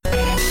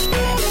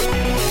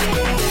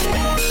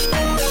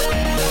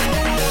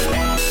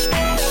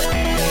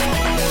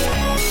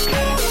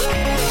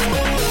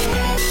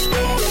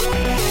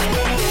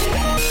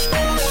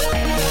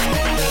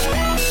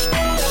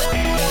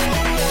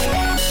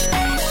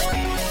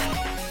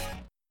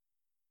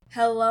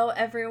Hello,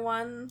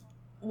 everyone.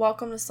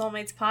 Welcome to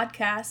Soulmates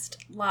Podcast,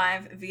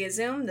 live via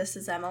Zoom. This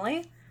is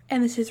Emily.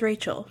 And this is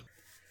Rachel.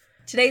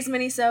 Today's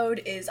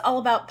minisode is all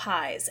about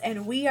pies,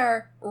 and we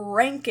are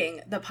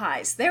ranking the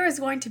pies. There is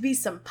going to be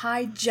some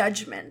pie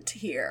judgment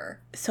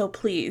here. So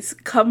please,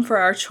 come for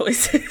our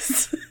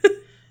choices.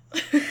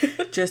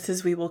 Just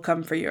as we will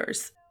come for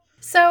yours.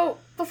 So,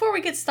 before we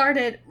get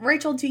started,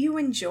 Rachel, do you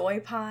enjoy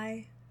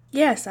pie?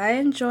 Yes, I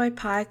enjoy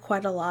pie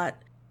quite a lot.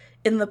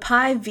 In the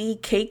pie v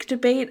cake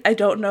debate, I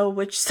don't know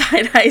which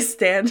side I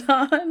stand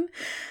on,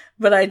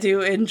 but I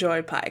do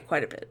enjoy pie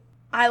quite a bit.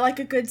 I like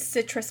a good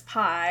citrus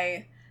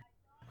pie.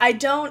 I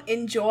don't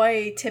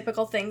enjoy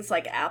typical things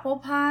like apple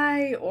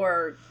pie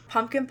or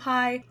pumpkin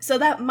pie, so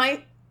that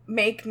might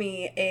make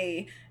me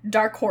a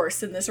dark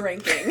horse in this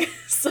ranking.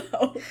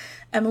 So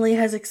Emily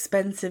has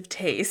expensive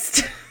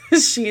taste.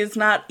 She is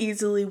not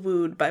easily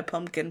wooed by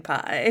pumpkin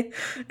pie.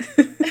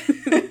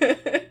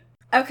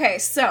 Okay,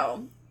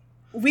 so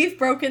we've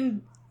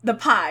broken the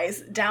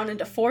pies down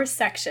into 4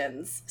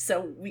 sections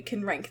so we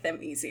can rank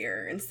them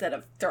easier instead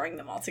of throwing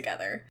them all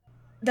together.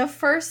 The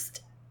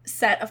first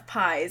set of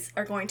pies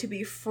are going to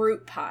be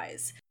fruit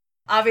pies.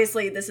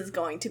 Obviously, this is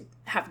going to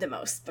have the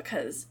most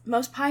because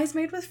most pie is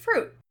made with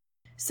fruit.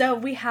 So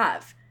we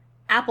have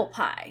apple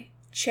pie,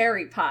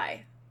 cherry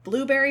pie,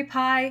 blueberry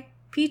pie,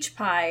 peach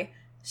pie,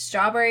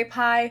 strawberry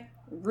pie,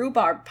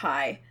 rhubarb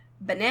pie,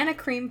 banana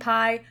cream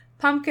pie,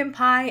 pumpkin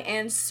pie,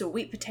 and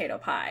sweet potato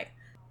pie.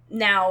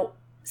 Now,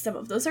 some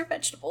of those are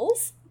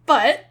vegetables,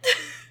 but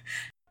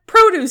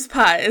Produce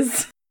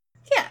pies.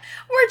 Yeah,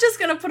 we're just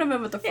gonna put them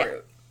in with the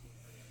fruit.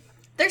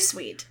 Yeah. They're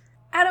sweet.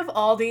 Out of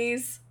all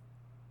these,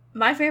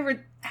 my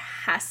favorite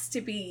has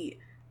to be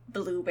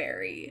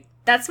blueberry.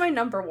 That's my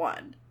number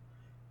 1.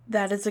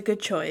 That is a good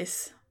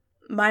choice.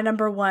 My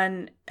number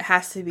 1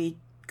 has to be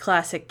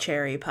classic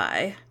cherry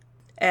pie.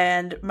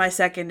 And my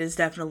second is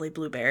definitely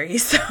blueberry,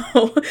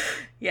 so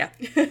yeah.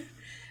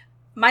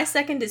 My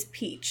second is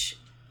peach.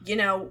 You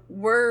know,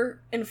 we're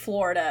in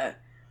Florida.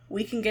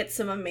 We can get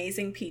some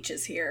amazing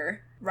peaches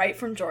here, right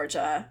from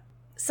Georgia.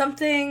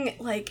 Something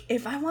like,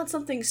 if I want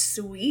something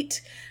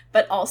sweet,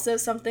 but also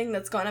something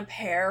that's going to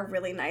pair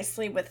really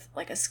nicely with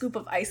like a scoop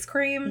of ice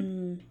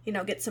cream, you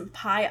know, get some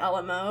pie a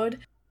la mode.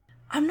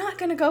 I'm not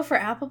going to go for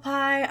apple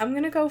pie. I'm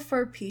going to go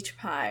for peach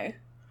pie.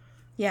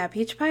 Yeah,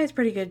 peach pie is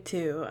pretty good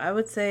too. I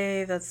would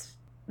say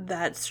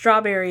that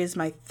strawberry is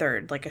my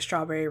third, like a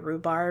strawberry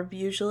rhubarb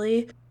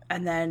usually.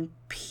 And then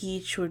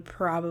peach would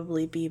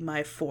probably be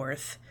my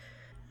 4th.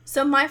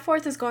 So my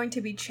 4th is going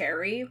to be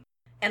cherry.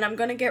 And I'm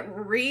going to get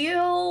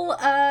real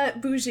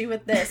bougie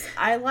with this.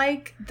 I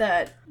like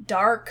the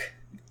dark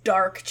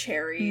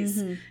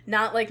cherries. Mm-hmm.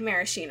 Not like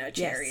maraschino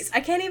cherries. Yes.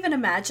 I can't even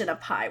imagine a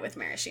pie with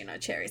maraschino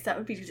cherries. That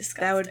would be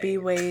disgusting. That would be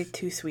way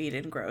too sweet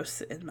and gross,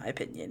 in my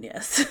opinion,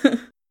 yes.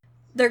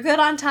 They're good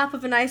on top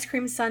of an ice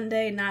cream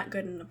sundae, not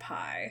good in a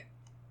pie.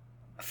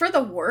 For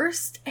the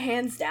worst,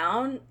 hands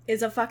down,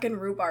 is a fucking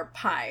rhubarb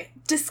pie.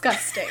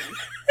 Disgusting.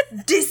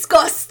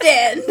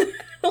 Disgusting!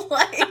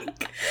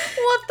 Like,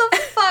 what the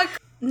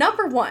fuck?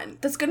 Number 1,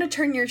 that's gonna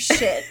turn your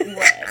shit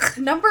red.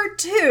 Number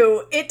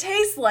 2, it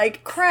tastes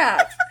like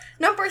crap.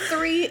 Number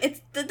 3,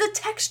 it's the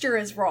texture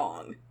is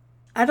wrong.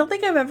 I don't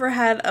think I've ever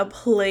had a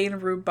plain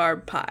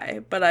rhubarb pie,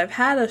 but I've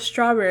had a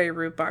strawberry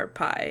rhubarb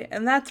pie,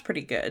 and that's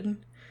pretty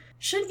good.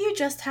 Shouldn't you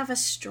just have a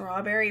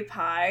strawberry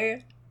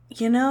pie?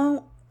 You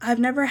know, I've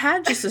never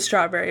had just a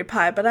strawberry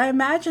pie, but I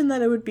imagine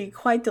that it would be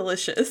quite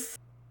delicious.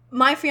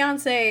 My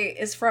fiance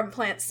is from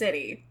Plant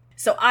City,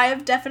 so I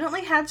have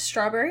definitely had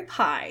strawberry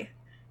pie.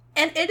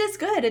 And it is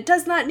good. It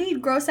does not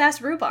need gross-ass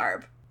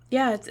rhubarb.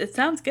 Yeah, it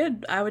sounds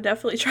good. I would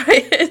definitely try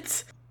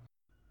it.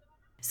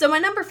 So my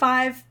number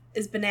 5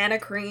 is banana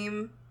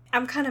cream.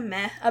 I'm kind of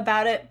meh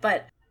about it,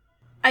 but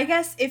I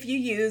guess if you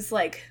use,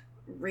 like,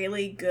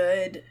 really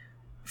good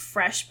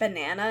fresh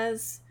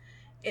bananas,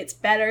 it's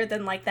better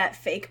than, like, that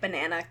fake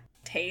banana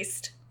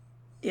taste.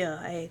 Yeah,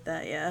 I hate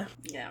that, yeah.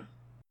 Yeah.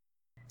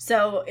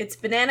 So it's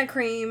banana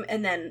cream,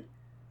 and then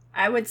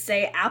I would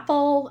say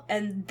apple,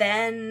 and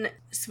then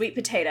sweet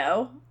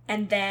potato,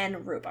 and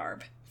then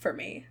rhubarb for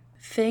me.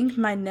 I think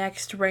my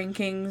next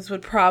rankings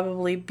would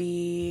probably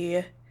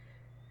be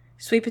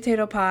sweet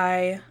potato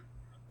pie,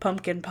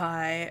 pumpkin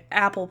pie,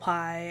 apple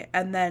pie,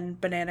 and then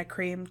banana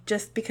cream,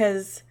 just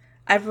because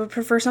I would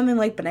prefer something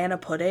like banana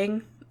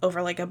pudding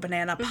over like a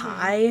banana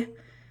pie.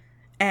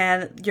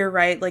 And you're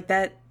right, like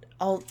that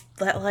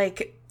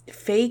like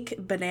fake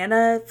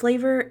banana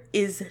flavor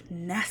is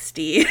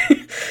nasty.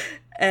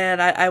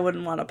 And I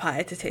wouldn't want a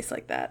pie to taste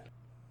like that.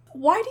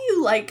 Why do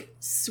you like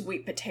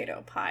sweet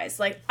potato pies?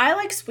 Like, I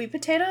like sweet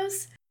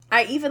potatoes.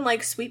 I even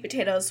like sweet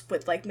potatoes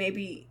with, like,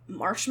 maybe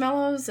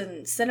marshmallows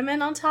and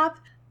cinnamon on top.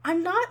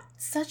 I'm not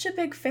such a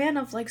big fan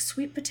of, like,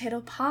 sweet potato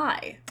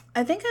pie.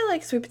 I think I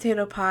like sweet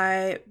potato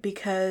pie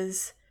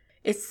because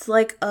it's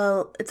like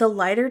it's a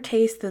lighter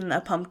taste than a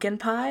pumpkin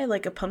pie.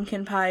 Like, a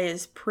pumpkin pie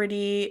is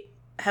pretty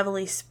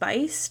heavily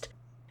spiced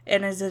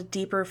and is a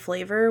deeper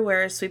flavor,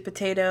 whereas sweet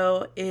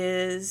potato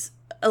is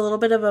a little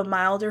bit of a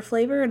milder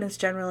flavor and it's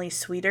generally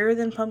sweeter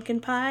than pumpkin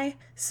pie.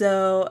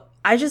 So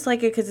I just like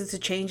it because it's a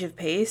change of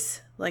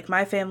pace. Like,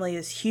 my family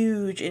is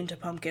huge into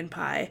pumpkin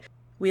pie.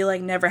 We,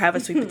 like, never have a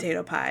sweet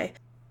potato pie.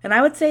 And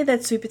I would say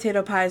that sweet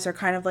potato pies are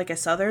kind of like a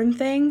southern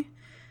thing.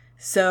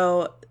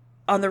 So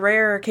on the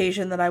rare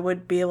occasion that I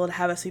would be able to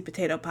have a sweet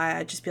potato pie,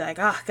 I'd just be like,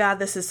 oh, God,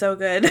 this is so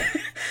good.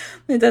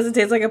 It doesn't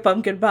taste like a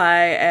pumpkin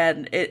pie,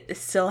 and it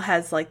still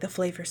has, like, the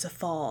flavors of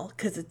fall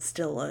because it's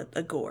still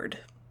a gourd.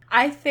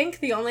 I think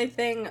the only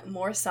thing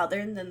more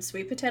southern than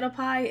sweet potato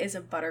pie is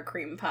a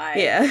buttercream pie.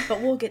 Yeah.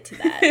 But we'll get to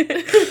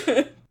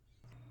that.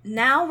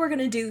 Now we're going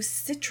to do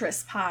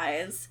citrus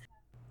pies.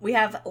 We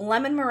have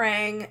lemon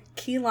meringue,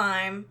 key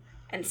lime,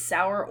 and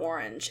sour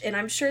orange. And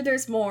I'm sure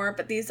there's more,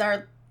 but these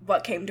are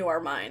what came to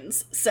our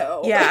minds.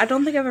 So yeah, I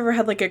don't think I've ever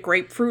had, like, a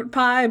grapefruit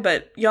pie,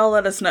 but y'all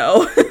let us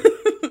know.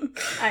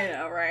 I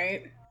know,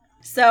 right?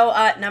 So,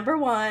 number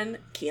 1,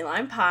 key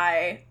lime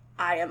pie.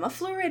 I am a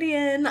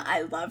Floridian.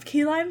 I love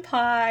key lime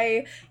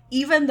pie.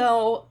 Even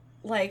though,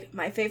 like,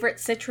 my favorite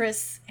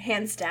citrus,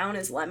 hands down,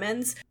 is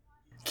lemons,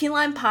 key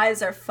lime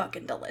pies are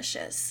fucking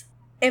delicious.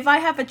 If I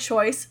have a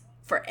choice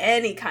for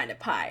any kind of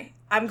pie,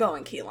 I'm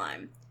going key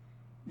lime.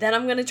 Then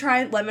I'm going to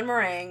try lemon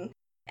meringue,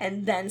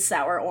 and then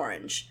sour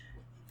orange.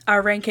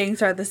 Our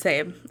rankings are the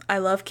same. I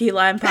love key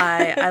lime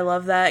pie. I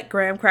love that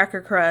graham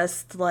cracker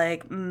crust.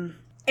 Like,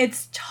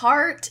 It's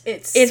tart.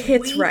 It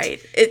hits right.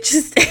 It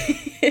just,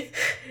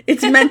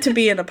 it's meant to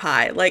be in a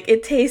pie. Like,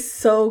 it tastes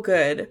so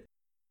good.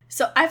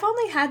 So I've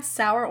only had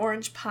sour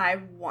orange pie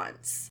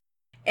once,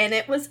 and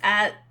it was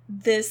at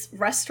this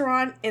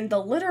restaurant in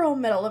the literal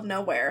middle of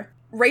nowhere.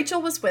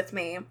 Rachel was with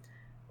me.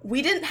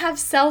 We didn't have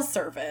cell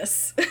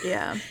service.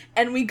 Yeah.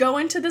 And we go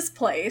into this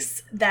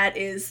place that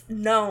is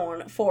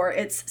known for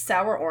its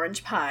sour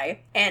orange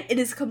pie, and it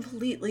is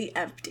completely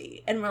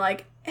empty. And we're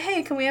like,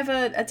 hey, can we have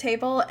a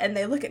table? And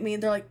they look at me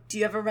and they're like, do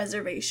you have a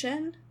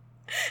reservation?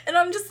 And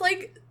I'm just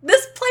like,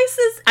 this place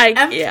is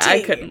empty. Yeah,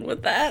 I couldn't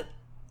with that.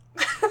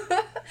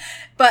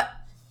 But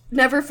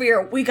never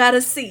fear, we got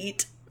a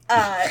seat.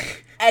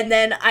 And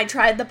then I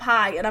tried the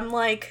pie, and I'm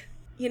like,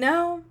 you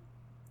know,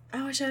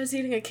 I wish I was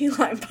eating a key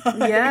lime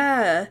pie.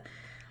 Yeah.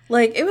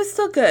 Like, it was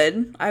still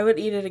good. I would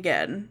eat it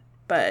again.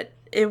 But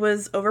it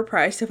was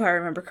overpriced, if I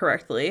remember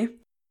correctly.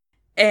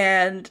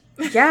 And,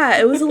 yeah,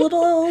 it was a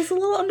little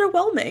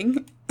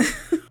underwhelming.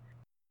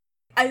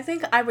 I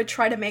think I would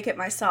try to make it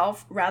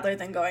myself rather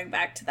than going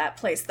back to that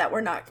place that we're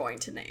not going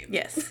to name.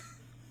 Yes.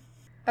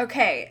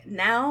 Okay,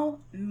 now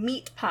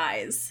meat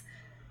pies.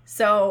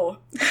 So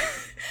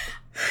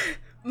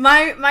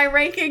my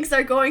rankings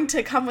are going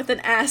to come with an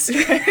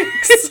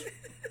asterisk.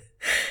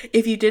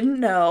 If you didn't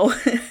know,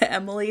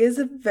 Emily is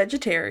a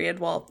vegetarian,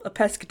 well, a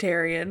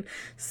pescatarian.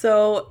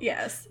 So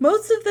yes,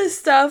 most of this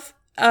stuff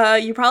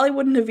you probably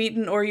wouldn't have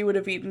eaten, or you would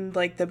have eaten,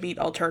 like, the meat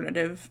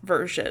alternative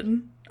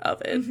version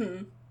of it.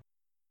 Mm-hmm.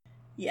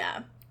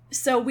 Yeah.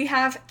 So we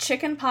have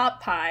chicken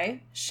pot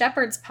pie,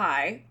 shepherd's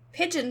pie,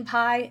 pigeon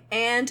pie,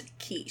 and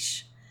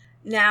quiche.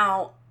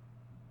 Now,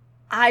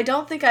 I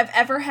don't think I've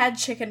ever had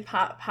chicken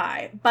pot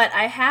pie, but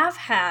I have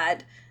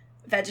had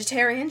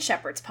vegetarian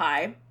shepherd's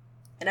pie,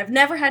 and I've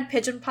never had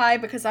pigeon pie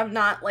because I'm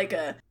not, like,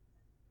 a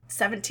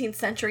 17th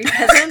century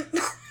peasant.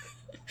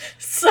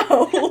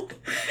 So,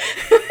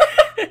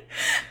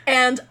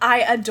 and I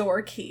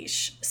adore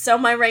quiche. So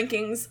my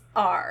rankings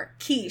are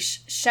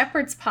quiche,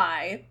 shepherd's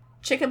pie,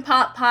 chicken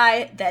pot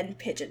pie, then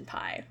pigeon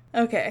pie.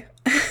 Okay.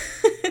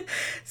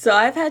 So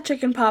I've had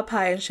chicken pot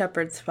pie and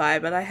shepherd's pie,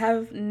 but I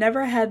have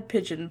never had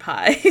pigeon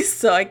pie,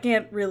 so I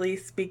can't really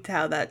speak to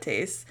how that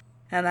tastes.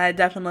 And I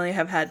definitely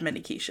have had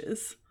many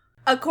quiches.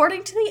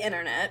 According to the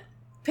internet,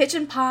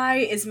 pigeon pie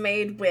is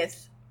made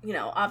with, you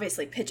know,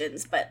 obviously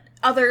pigeons, but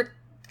other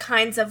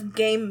kinds of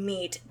game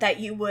meat that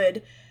you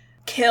would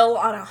kill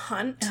on a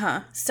hunt.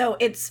 Uh-huh. So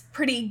it's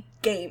pretty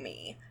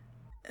gamey.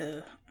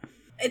 Ugh.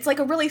 It's like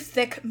a really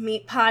thick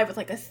meat pie with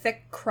like a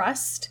thick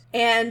crust.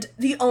 And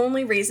the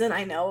only reason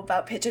I know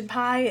about pigeon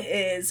pie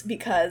is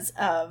because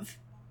of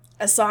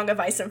A Song of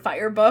Ice and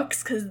Fire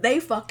books, because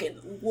they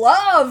fucking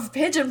love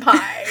pigeon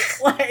pie.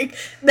 Like,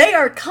 they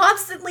are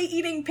constantly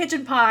eating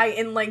pigeon pie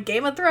in, like,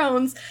 Game of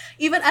Thrones.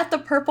 Even at the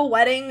Purple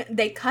Wedding,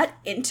 they cut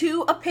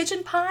into a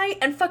pigeon pie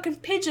and fucking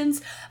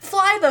pigeons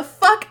fly the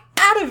fuck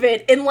out of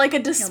it in, like, a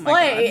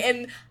display.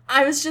 And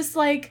I was just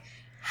like,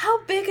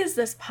 how big is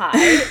this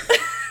pie?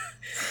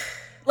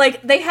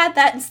 Like, they had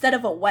that instead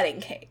of a wedding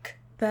cake.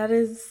 That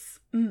is...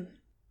 In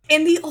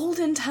the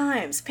olden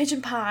times,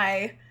 pigeon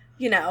pie,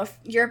 you know, if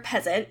you're a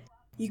peasant,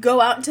 you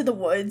go out into the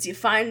woods, you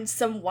find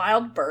some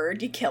wild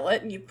bird, you kill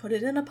it, and you put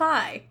it in a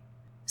pie.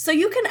 So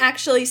you can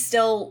actually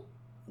still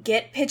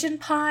get pigeon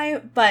pie,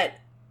 but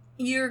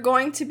you're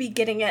going to be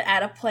getting it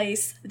at a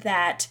place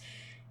that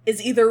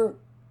is either,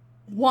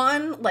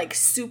 one, like,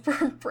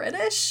 super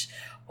British,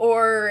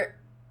 or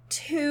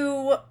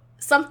two,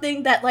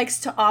 something that likes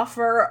to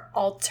offer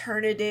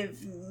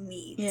alternative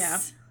meats. Yeah.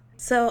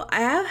 So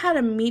I have had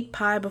a meat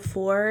pie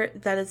before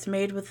that is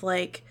made with,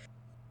 like,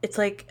 it's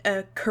like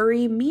a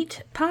curry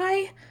meat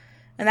pie,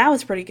 and that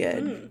was pretty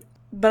good.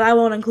 but I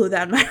won't include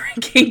that in my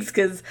rankings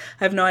because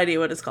I have no idea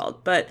what it's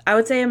called. But I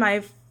would say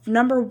my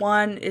number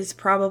 1 is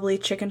probably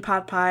chicken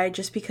pot pie,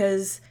 just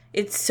because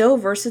it's so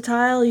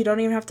versatile. You don't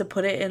even have to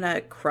put it in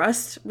a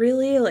crust,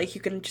 really. Like,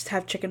 you can just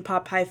have chicken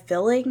pot pie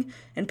filling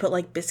and put,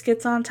 like,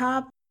 biscuits on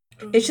top.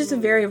 It's just a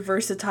very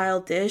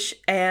versatile dish,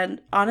 and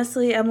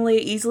honestly, Emily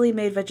easily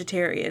made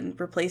vegetarian.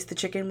 Replaced the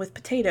chicken with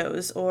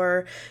potatoes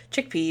or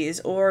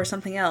chickpeas or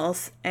something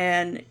else,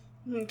 and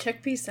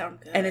chickpeas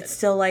sound good. And it's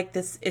still like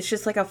this, it's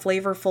just like a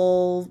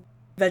flavorful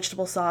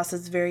vegetable sauce.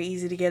 It's very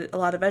easy to get a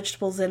lot of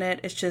vegetables in it.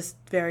 It's just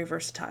very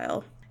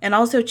versatile. And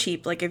also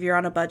cheap. Like, if you're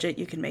on a budget,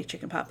 you can make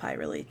chicken pot pie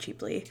really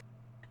cheaply.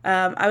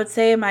 I would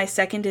say my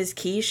second is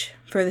quiche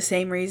for the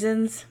same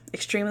reasons.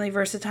 Extremely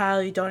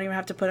versatile. You don't even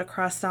have to put a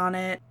crust on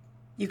it.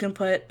 You can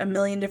put a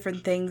million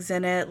different things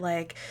in it,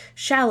 like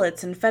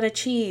shallots and feta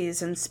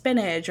cheese and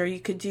spinach, or you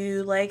could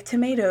do like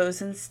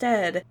tomatoes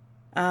instead,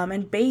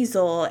 and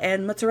basil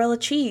and mozzarella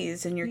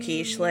cheese in your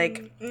quiche.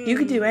 Like, you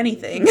could do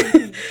anything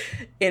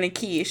in a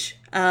quiche.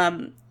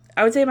 I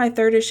would say my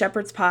third is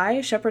shepherd's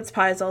pie. Shepherd's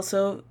pie is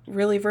also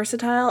really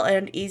versatile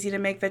and easy to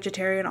make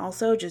vegetarian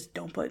also. Just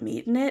don't put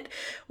meat in it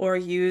or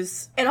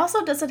use... It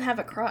also doesn't have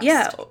a crust.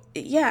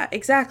 Yeah,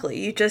 exactly.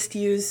 You just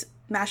use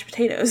mashed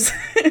potatoes.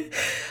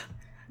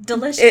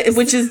 Delicious.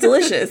 Which is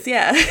delicious,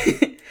 yeah.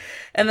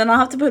 And then I'll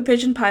have to put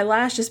pigeon pie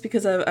last just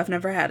because I've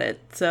never had it.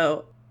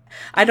 So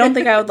I don't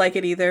think I would like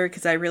it either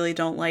because I really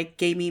don't like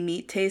gamey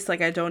meat taste.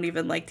 Like, I don't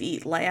even like to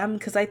eat lamb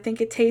because I think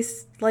it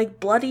tastes like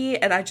bloody,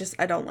 and I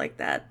don't like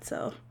that.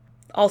 So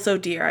also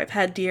deer. I've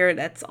had deer, and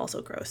that's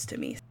also gross to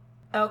me.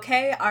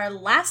 Okay, our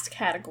last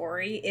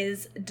category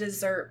is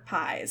dessert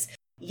pies.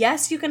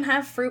 Yes, you can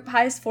have fruit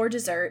pies for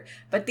dessert,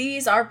 but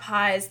these are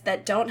pies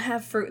that don't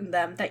have fruit in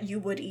them that you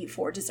would eat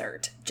for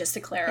dessert, just to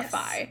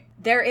clarify. Yes.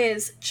 There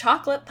is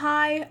chocolate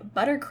pie,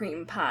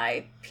 buttercream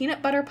pie,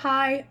 peanut butter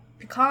pie,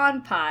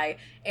 pecan pie,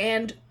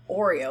 and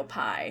Oreo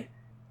pie.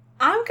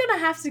 I'm gonna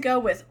have to go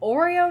with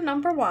Oreo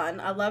number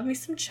 1. I love me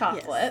some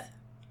chocolate. Yes.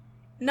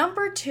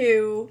 Number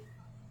 2,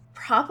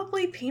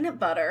 probably peanut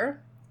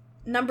butter.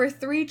 Number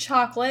 3,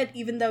 chocolate,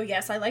 even though,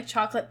 yes, I like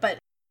chocolate, but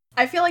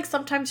I feel like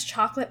sometimes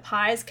chocolate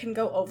pies can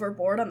go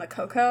overboard on the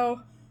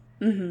cocoa.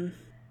 Mm-hmm.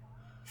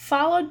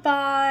 Followed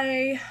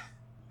by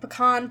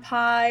pecan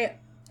pie,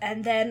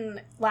 and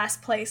then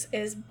last place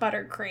is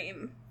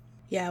buttercream.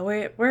 Yeah,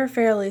 we're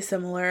fairly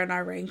similar in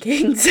our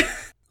rankings.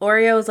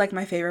 Oreo is like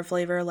my favorite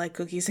flavor, like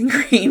cookies and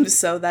cream,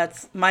 so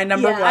that's my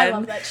number 1. I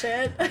love that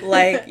shit.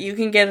 Like, you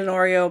can get an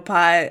Oreo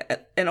pie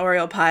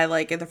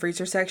like in the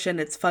freezer section.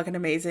 It's fucking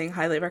amazing.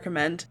 Highly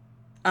recommend.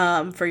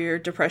 For your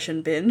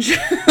depression binge.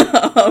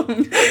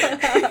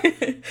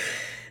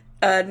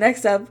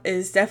 Next up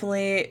is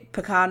definitely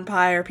pecan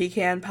pie or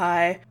pecan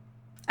pie.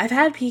 I've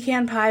had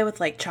pecan pie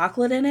with like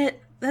chocolate in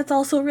it. That's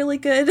also really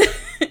good.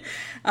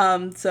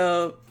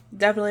 So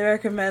definitely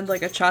recommend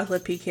like a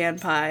chocolate pecan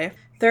pie.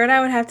 Third,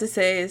 I would have to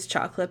say is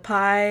chocolate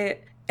pie.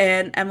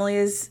 And Emily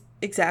is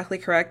exactly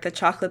correct that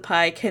chocolate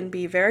pie can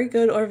be very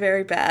good or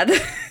very bad,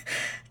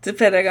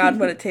 depending on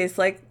what it tastes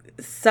like.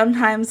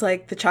 Sometimes,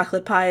 like, the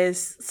chocolate pie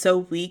is so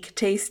weak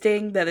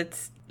tasting that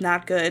it's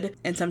not good,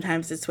 and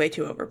sometimes it's way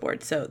too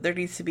overboard, so there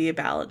needs to be a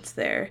balance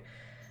there.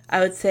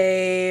 I would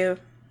say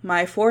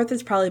my 4th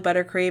is probably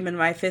buttercream, and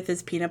my 5th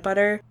is peanut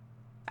butter.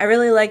 I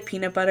really like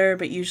peanut butter,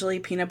 but usually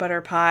peanut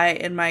butter pie,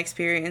 in my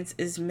experience,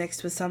 is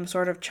mixed with some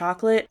sort of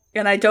chocolate,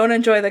 and I don't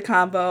enjoy the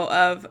combo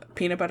of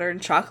peanut butter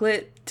and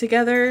chocolate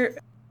together.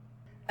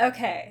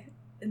 Okay,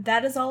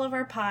 that is all of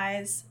our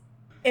pies.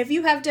 If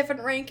you have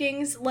different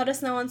rankings, let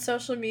us know on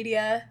social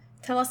media.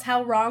 Tell us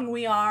how wrong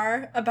we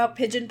are about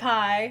pigeon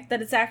pie,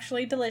 that it's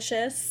actually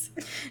delicious.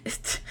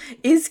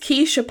 Is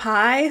quiche a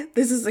pie?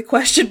 This is a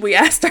question we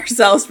asked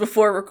ourselves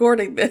before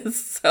recording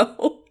this,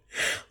 so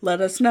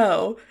let us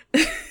know.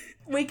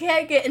 We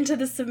can't get into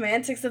the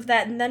semantics of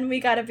that, and then we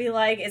gotta be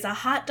like, is a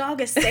hot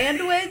dog a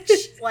sandwich?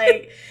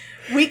 Like,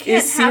 we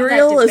can't is have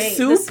cereal that debate. A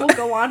soup? This will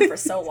go on for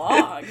so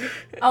long.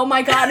 Oh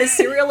my god, is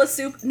cereal a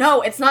soup?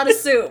 No, it's not a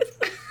soup.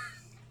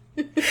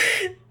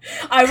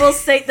 I will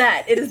state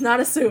that. It is not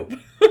a soup.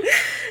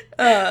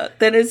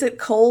 Then is it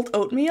cold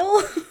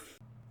oatmeal?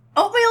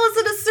 Oatmeal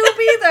isn't a soup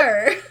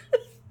either.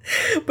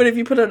 But if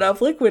you put enough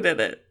liquid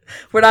in it.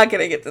 We're not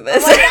going to get to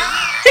this.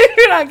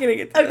 We're not going to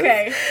get to this.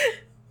 Okay.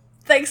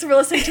 Thanks for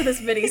listening to this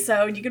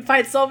mini-sode. You can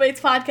find Soulmates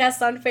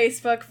Podcast on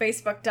Facebook,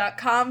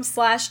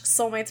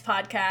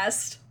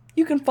 facebook.com/soulmatespodcast.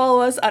 You can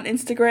follow us on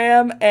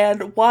Instagram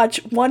and watch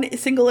one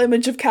single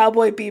image of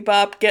Cowboy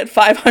Bebop get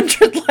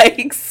 500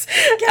 likes.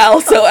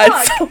 Also at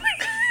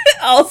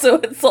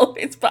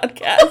Soulmates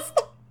Podcast.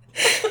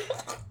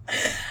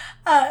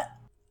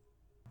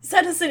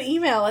 Send us an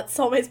email at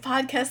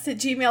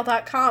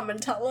soulmatespodcast@gmail.com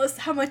and tell us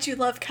how much you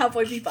love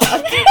Cowboy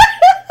Bebop.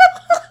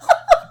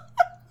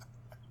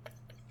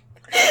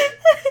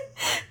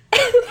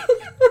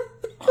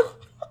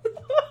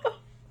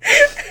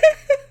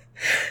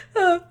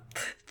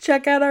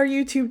 Check out our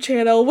YouTube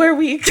channel where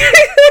we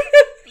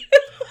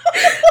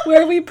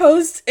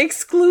post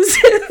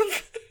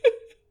exclusive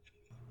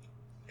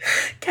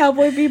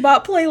Cowboy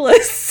Bebop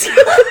playlist.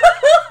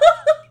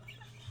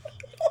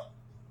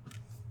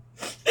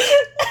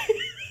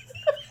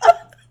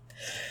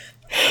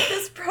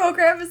 This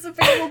program is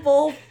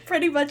available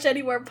pretty much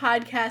anywhere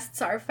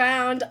podcasts are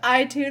found.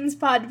 iTunes,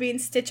 Podbean,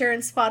 Stitcher,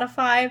 and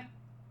Spotify.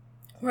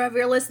 Wherever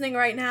you're listening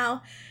right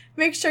now,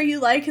 make sure you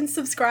like and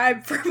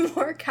subscribe for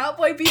more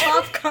Cowboy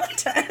Bebop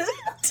content.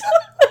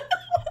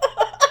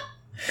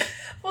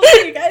 We'll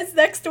see you guys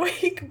next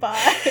week.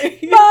 Bye.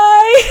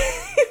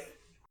 Bye.